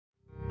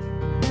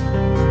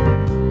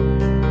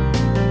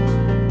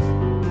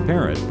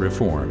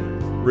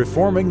Reform.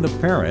 Reforming the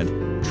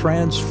parent,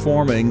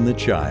 transforming the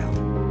child.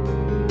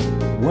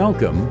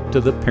 Welcome to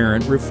the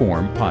Parent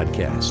Reform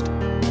Podcast.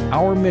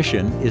 Our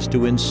mission is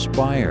to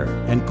inspire,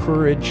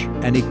 encourage,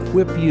 and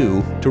equip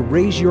you to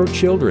raise your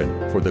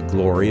children for the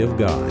glory of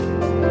God.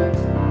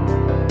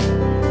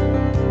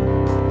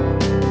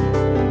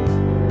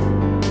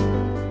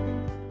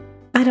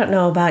 I don't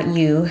know about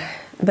you,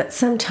 but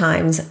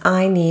sometimes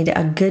I need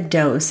a good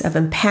dose of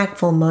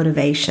impactful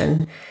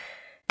motivation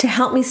to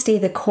help me stay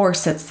the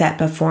course that's set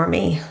before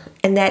me.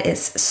 And that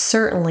is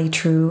certainly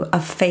true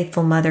of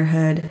faithful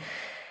motherhood.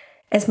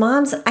 As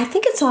moms, I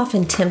think it's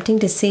often tempting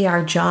to see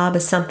our job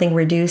as something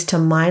reduced to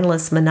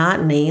mindless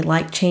monotony,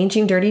 like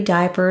changing dirty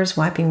diapers,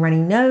 wiping runny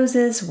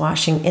noses,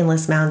 washing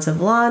endless mounds of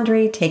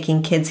laundry,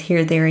 taking kids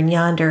here, there, and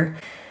yonder.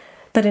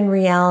 But in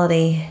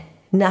reality,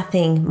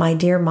 nothing, my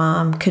dear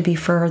mom, could be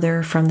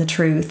further from the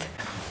truth.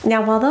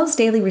 Now, while those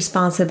daily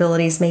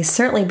responsibilities may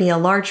certainly be a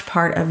large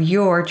part of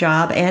your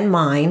job and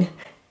mine,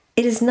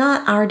 it is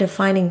not our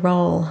defining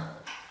role.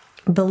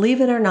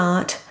 Believe it or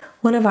not,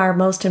 one of our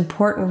most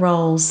important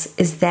roles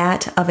is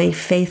that of a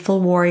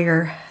faithful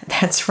warrior.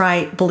 That's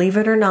right, believe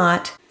it or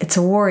not, it's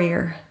a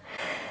warrior.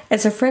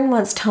 As a friend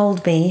once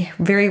told me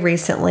very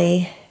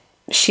recently,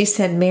 she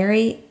said,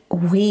 "Mary,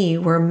 we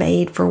were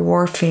made for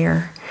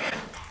warfare."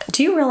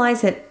 Do you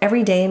realize that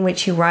every day in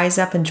which you rise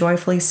up and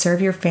joyfully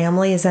serve your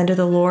family as under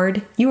the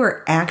Lord, you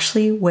are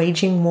actually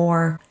waging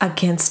war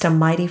against a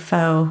mighty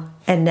foe?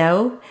 And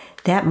no,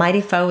 that mighty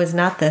foe is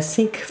not the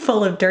sink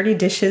full of dirty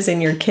dishes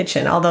in your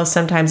kitchen, although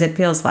sometimes it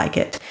feels like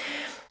it.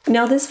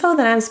 No, this foe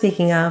that I'm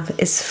speaking of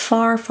is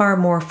far, far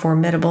more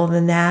formidable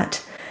than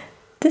that.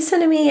 This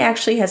enemy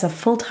actually has a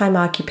full-time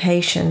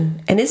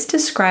occupation, and it's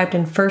described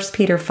in 1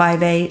 Peter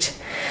 5:8.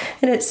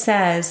 And it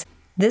says,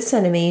 "This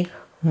enemy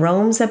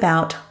roams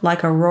about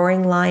like a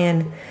roaring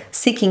lion,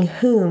 seeking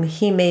whom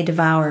he may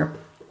devour."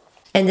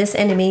 And this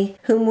enemy,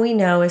 whom we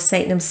know as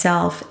Satan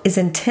himself, is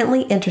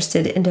intently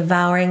interested in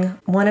devouring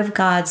one of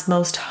God's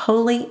most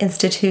holy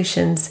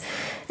institutions.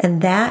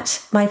 And that,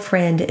 my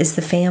friend, is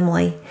the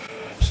family.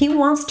 He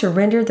wants to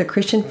render the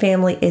Christian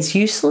family as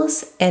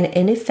useless and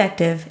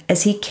ineffective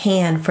as he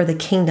can for the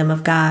kingdom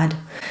of God.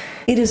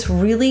 It is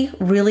really,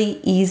 really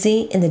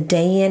easy in the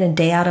day in and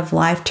day out of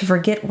life to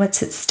forget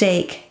what's at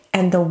stake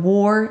and the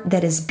war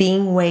that is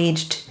being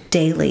waged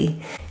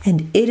daily.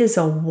 And it is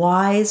a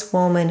wise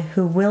woman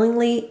who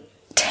willingly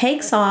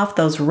takes off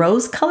those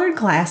rose-colored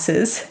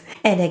glasses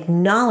and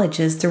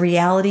acknowledges the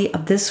reality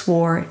of this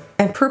war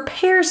and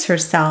prepares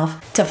herself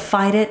to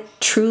fight it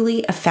truly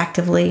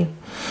effectively.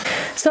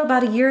 So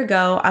about a year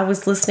ago, I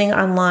was listening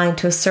online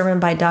to a sermon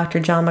by Dr.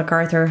 John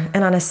MacArthur,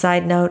 and on a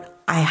side note,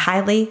 I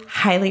highly,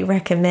 highly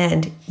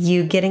recommend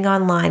you getting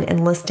online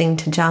and listening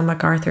to John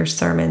MacArthur's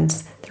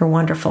sermons. They're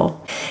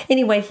wonderful.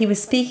 Anyway, he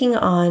was speaking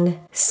on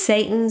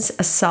Satan's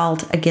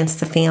assault against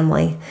the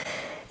family.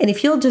 And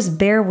if you'll just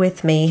bear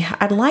with me,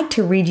 I'd like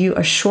to read you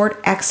a short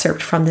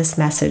excerpt from this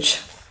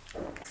message.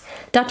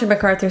 Dr.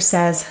 MacArthur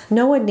says,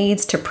 "No one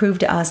needs to prove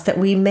to us that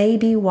we may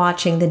be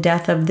watching the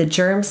death of the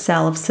germ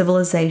cell of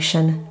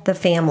civilization, the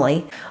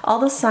family. All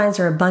the signs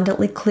are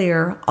abundantly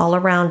clear all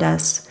around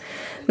us.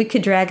 We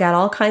could drag out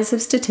all kinds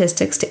of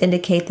statistics to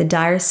indicate the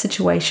dire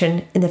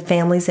situation in the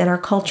families in our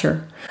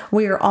culture.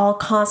 We are all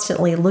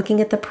constantly looking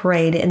at the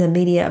parade in the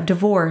media of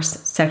divorce,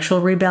 sexual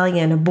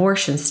rebellion,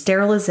 abortion,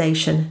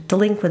 sterilization,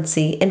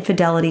 delinquency,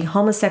 infidelity,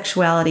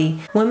 homosexuality,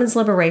 women's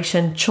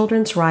liberation,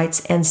 children's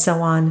rights, and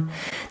so on.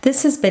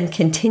 This has been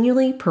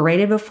continually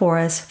paraded before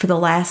us for the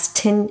last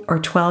 10 or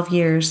 12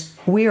 years.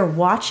 We are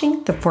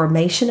watching the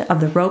formation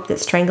of the rope that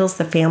strangles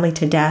the family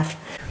to death."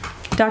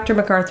 Dr.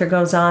 MacArthur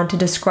goes on to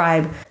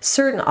describe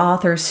certain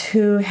authors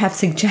who have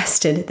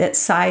suggested that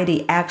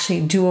society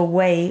actually do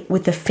away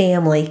with the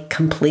family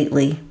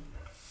completely.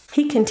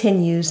 He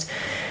continues,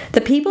 "The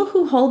people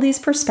who hold these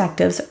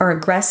perspectives are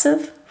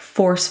aggressive,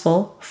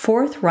 forceful,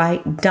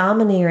 forthright,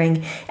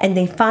 domineering, and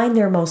they find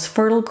their most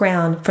fertile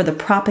ground for the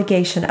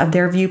propagation of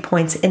their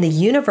viewpoints in the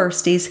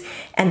universities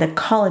and the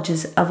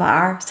colleges of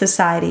our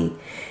society.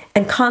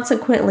 And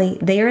consequently,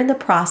 they are in the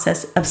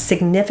process of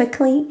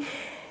significantly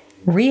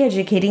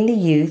re-educating the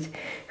youth,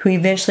 who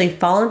eventually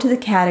fall into the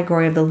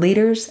category of the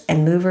leaders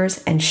and movers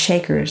and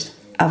shakers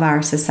of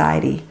our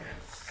society."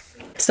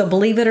 So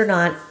believe it or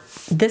not,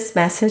 this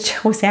message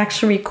was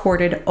actually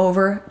recorded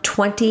over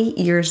 20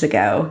 years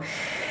ago.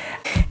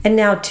 And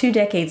now 2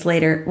 decades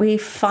later, we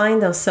find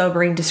those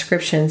sobering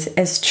descriptions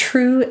as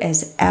true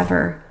as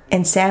ever.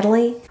 And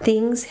sadly,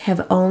 things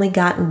have only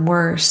gotten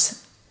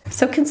worse.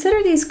 So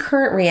consider these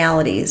current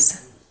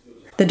realities.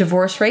 The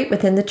divorce rate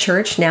within the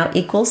church now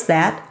equals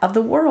that of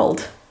the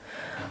world.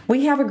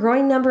 We have a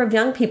growing number of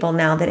young people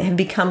now that have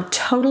become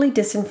totally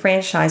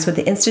disenfranchised with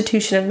the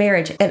institution of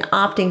marriage and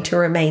opting to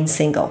remain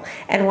single.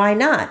 And why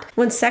not,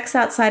 when sex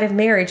outside of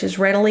marriage is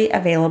readily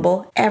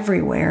available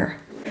everywhere?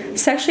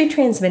 Sexually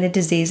transmitted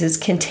diseases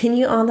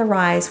continue on the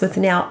rise, with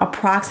now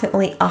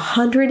approximately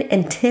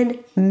 110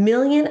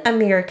 million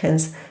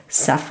Americans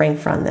suffering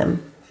from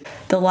them.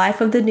 The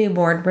life of the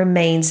newborn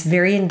remains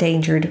very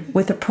endangered,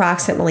 with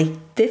approximately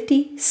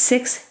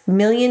 56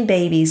 million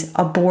babies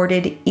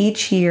aborted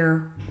each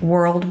year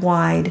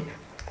worldwide.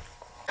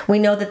 We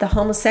know that the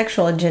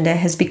homosexual agenda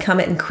has become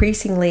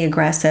increasingly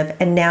aggressive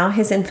and now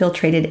has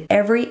infiltrated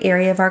every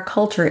area of our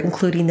culture,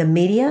 including the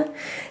media,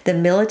 the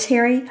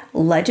military,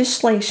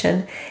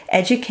 legislation,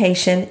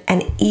 education,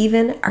 and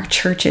even our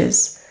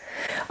churches.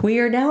 We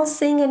are now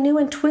seeing a new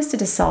and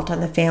twisted assault on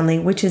the family,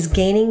 which is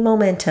gaining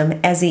momentum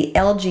as the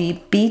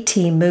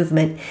LGBT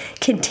movement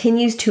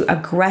continues to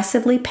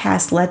aggressively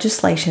pass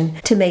legislation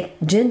to make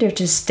gender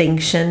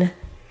distinction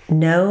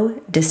no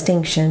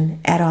distinction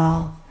at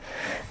all.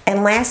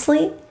 And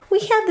lastly, we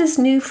have this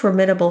new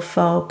formidable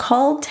foe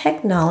called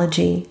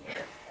technology,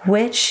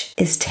 which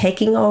is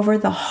taking over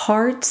the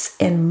hearts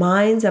and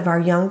minds of our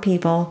young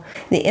people.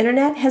 The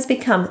internet has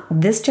become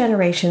this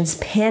generation's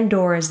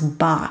Pandora's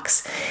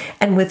box,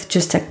 and with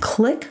just a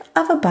click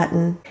of a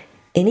button,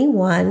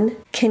 anyone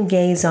can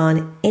gaze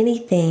on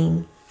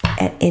anything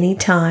at any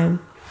time.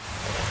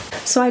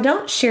 So I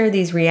don't share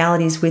these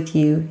realities with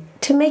you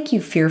to make you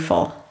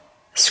fearful.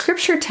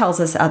 Scripture tells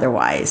us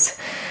otherwise.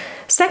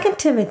 2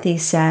 Timothy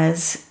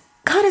says,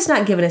 God has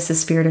not given us a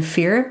spirit of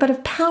fear, but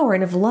of power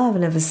and of love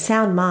and of a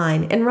sound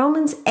mind. In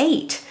Romans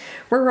 8,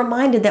 we're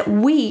reminded that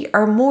we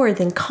are more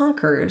than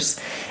conquerors.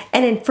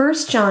 And in 1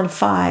 John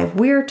 5,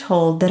 we are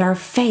told that our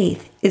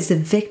faith is the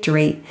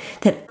victory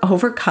that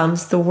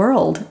overcomes the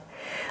world.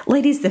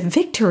 Ladies, the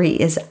victory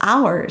is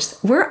ours.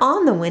 We're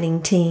on the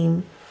winning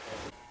team.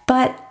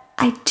 But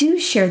I do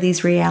share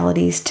these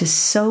realities to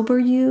sober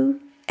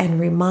you and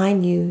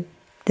remind you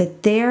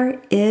that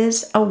there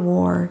is a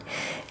war,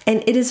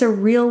 and it is a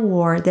real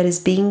war that is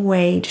being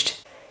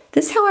waged.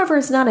 This, however,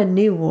 is not a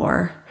new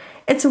war.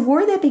 It's a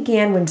war that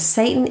began when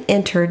Satan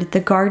entered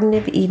the Garden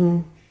of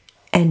Eden,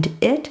 and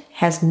it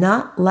has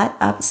not let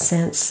up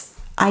since.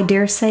 I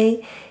dare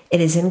say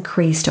it has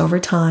increased over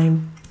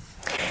time.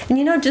 And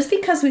you know, just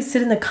because we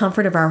sit in the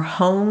comfort of our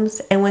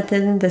homes and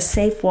within the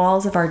safe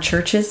walls of our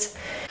churches,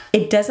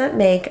 it doesn't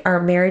make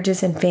our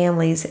marriages and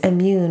families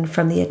immune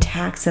from the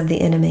attacks of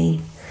the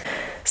enemy.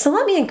 So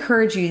let me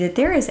encourage you that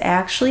there is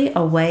actually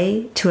a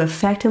way to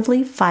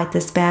effectively fight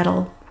this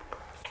battle.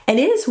 And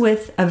it is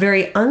with a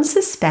very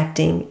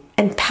unsuspecting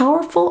and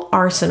powerful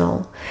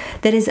arsenal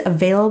that is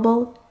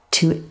available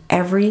to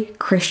every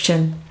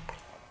Christian.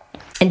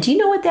 And do you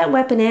know what that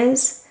weapon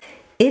is?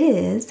 It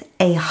is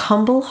a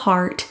humble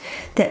heart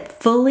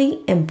that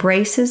fully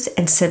embraces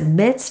and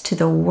submits to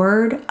the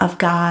Word of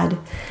God.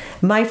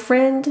 My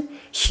friend,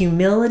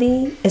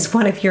 humility is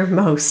one of your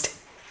most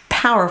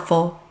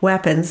powerful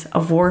weapons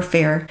of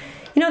warfare.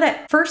 You know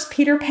that 1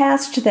 Peter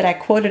passage that I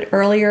quoted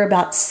earlier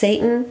about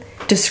Satan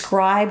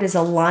described as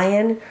a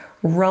lion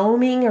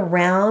roaming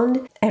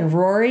around and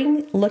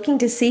roaring, looking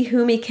to see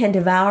whom he can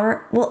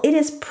devour? Well, it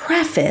is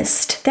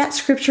prefaced, that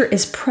scripture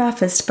is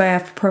prefaced by a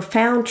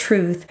profound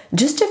truth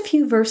just a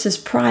few verses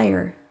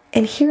prior.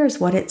 And here's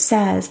what it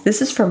says.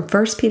 This is from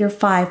 1 Peter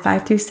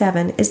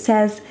 5:5-7. It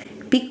says,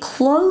 "Be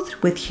clothed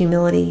with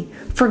humility,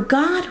 for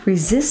God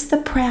resists the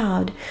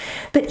proud,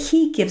 but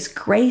he gives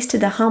grace to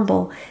the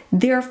humble.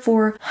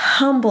 Therefore,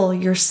 humble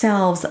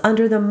yourselves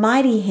under the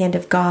mighty hand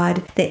of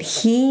God, that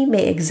he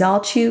may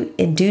exalt you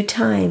in due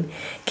time,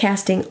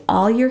 casting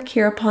all your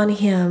care upon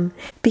him,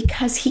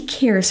 because he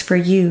cares for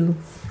you."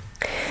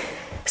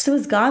 So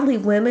as godly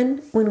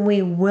women, when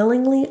we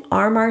willingly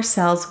arm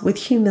ourselves with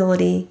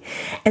humility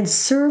and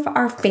serve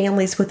our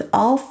families with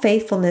all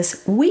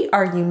faithfulness, we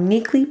are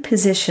uniquely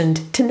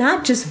positioned to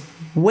not just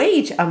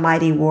wage a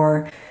mighty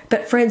war,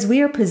 but friends,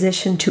 we are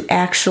positioned to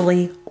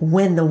actually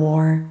win the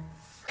war.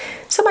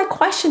 So my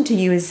question to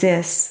you is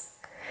this: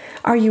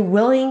 are you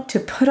willing to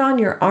put on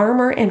your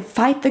armor and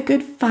fight the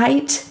good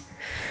fight?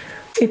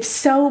 If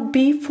so,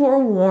 be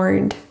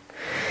forewarned.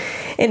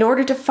 In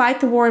order to fight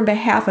the war on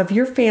behalf of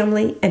your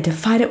family and to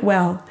fight it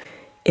well,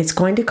 it's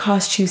going to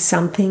cost you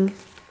something.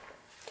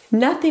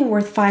 Nothing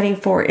worth fighting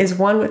for is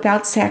won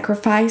without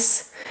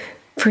sacrifice.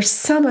 For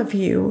some of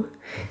you,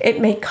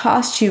 it may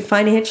cost you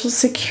financial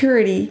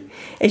security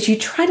as you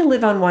try to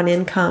live on one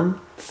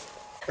income.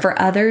 For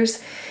others,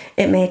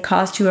 it may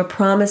cost you a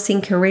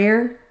promising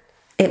career.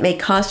 It may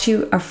cost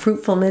you a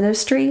fruitful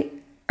ministry,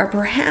 or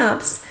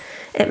perhaps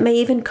it may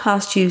even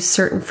cost you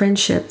certain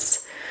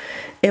friendships.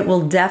 It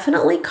will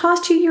definitely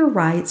cost you your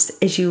rights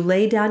as you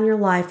lay down your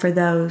life for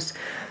those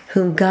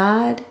whom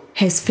God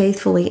has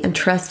faithfully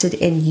entrusted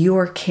in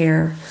your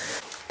care.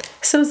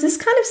 So is this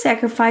kind of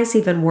sacrifice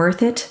even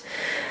worth it?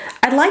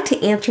 I'd like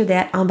to answer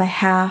that on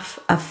behalf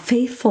of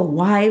faithful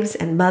wives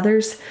and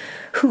mothers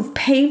who've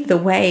paved the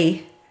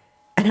way.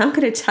 And I'm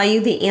going to tell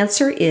you the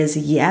answer is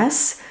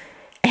yes,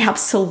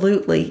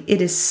 absolutely.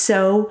 It is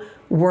so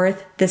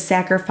worth the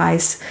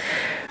sacrifice.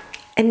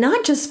 And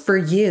not just for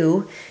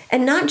you,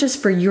 and not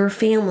just for your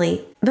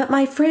family, but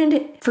my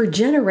friend, for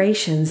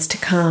generations to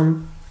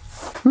come.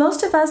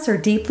 Most of us are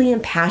deeply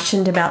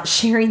impassioned about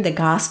sharing the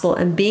gospel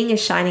and being a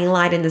shining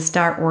light in this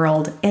dark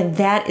world, and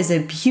that is a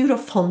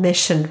beautiful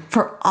mission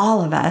for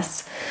all of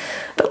us.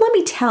 But let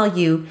me tell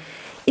you,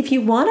 If you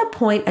want to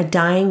point a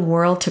dying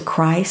world to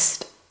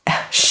Christ,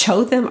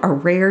 show them a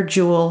rare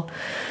jewel.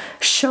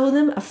 Show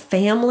them a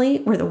family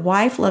where the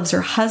wife loves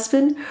her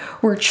husband,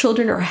 where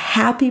children are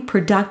happy,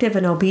 productive,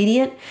 and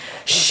obedient.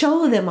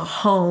 Show them a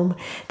home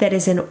that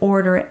is in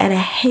order and a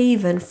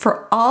haven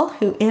for all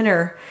who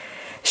enter.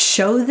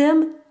 Show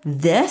them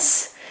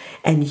this,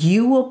 and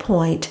you will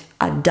point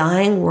a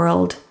dying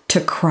world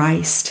to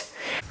Christ.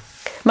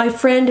 My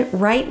friend,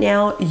 right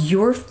now,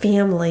 your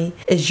family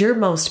is your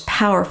most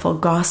powerful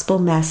gospel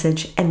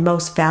message and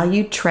most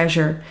valued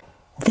treasure.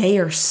 They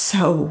are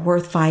so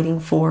worth fighting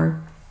for.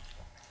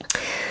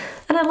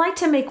 And I'd like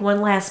to make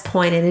one last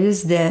point, and it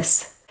is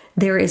this.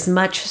 There is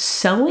much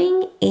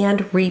sowing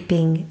and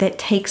reaping that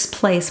takes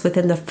place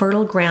within the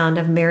fertile ground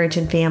of marriage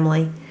and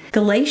family.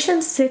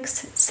 Galatians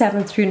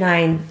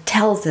 6:7-9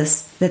 tells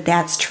us that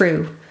that's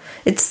true.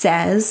 It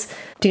says,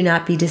 "Do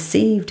not be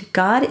deceived.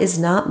 God is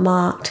not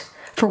mocked.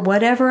 For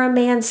whatever a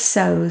man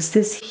sows,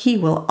 this he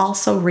will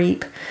also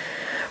reap.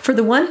 For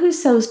the one who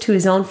sows to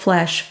his own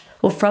flesh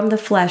will from the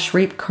flesh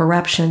reap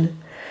corruption.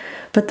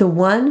 But the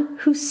one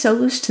who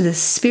sows to the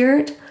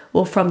Spirit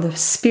will from the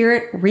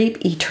Spirit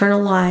reap eternal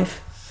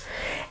life.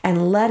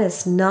 And let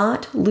us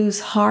not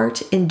lose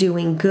heart in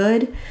doing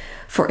good,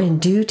 for in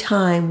due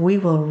time we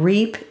will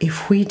reap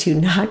if we do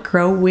not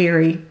grow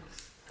weary."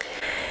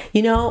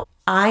 You know,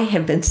 I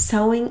have been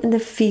sowing in the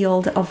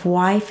field of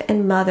wife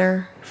and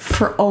mother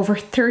for over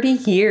 30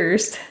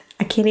 years.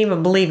 I can't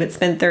even believe it's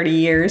been 30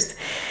 years.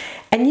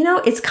 And you know,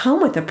 it's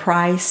come with a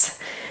price.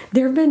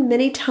 There have been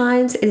many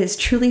times it has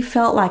truly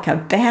felt like a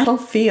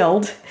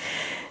battlefield.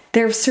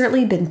 There have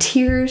certainly been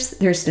tears,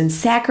 there's been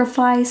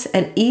sacrifice,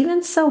 and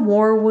even some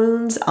war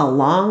wounds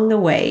along the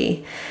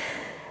way.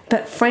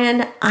 But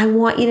friend, I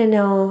want you to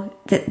know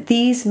that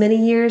these many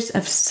years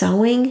of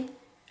sowing,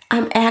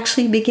 I'm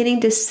actually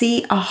beginning to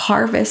see a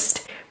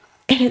harvest,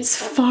 and it's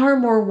far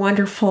more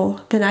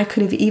wonderful than I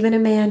could have even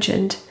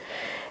imagined.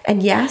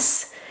 And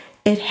yes,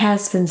 it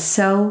has been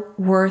so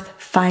worth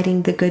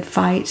fighting the good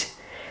fight.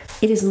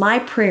 It is my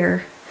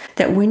prayer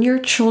that when your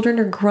children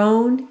are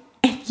grown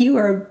and you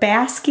are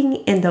basking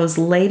in those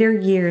later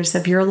years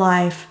of your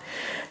life,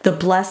 the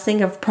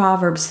blessing of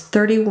Proverbs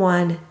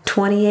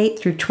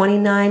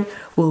 31:28-29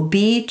 will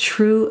be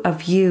true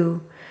of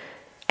you.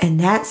 And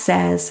that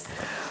says,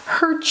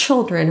 "Her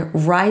children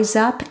rise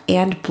up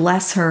and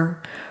bless her,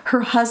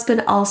 her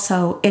husband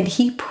also, and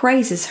he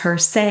praises her,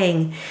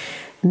 saying,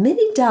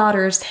 Many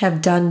daughters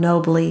have done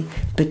nobly,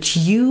 but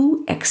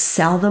you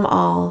excel them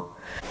all."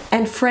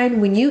 And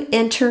friend, when you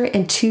enter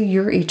into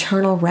your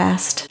eternal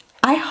rest,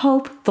 I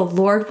hope the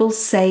Lord will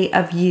say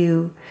of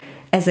you,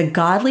 as a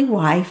godly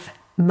wife,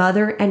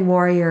 mother, and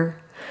warrior,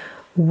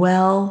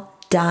 "Well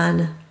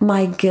done,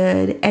 my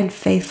good and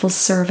faithful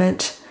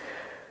servant."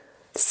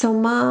 So,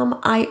 Mom,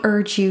 I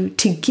urge you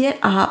to get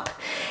up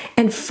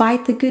and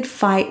fight the good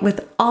fight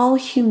with all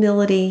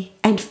humility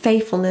and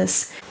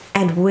faithfulness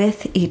and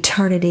with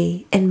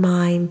eternity in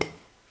mind.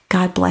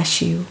 God bless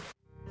you.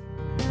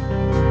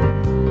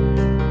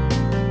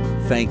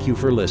 Thank you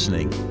for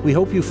listening. We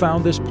hope you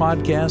found this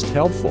podcast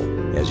helpful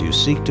as you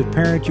seek to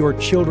parent your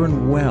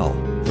children well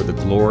for the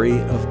glory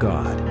of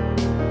God.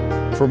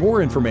 For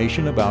more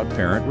information about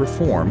Parent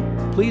Reform,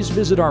 please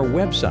visit our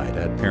website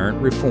at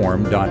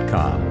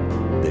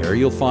parentreform.com. There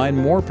you'll find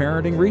more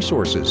parenting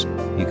resources.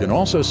 You can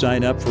also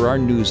sign up for our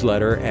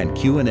newsletter and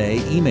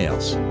Q&A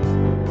emails.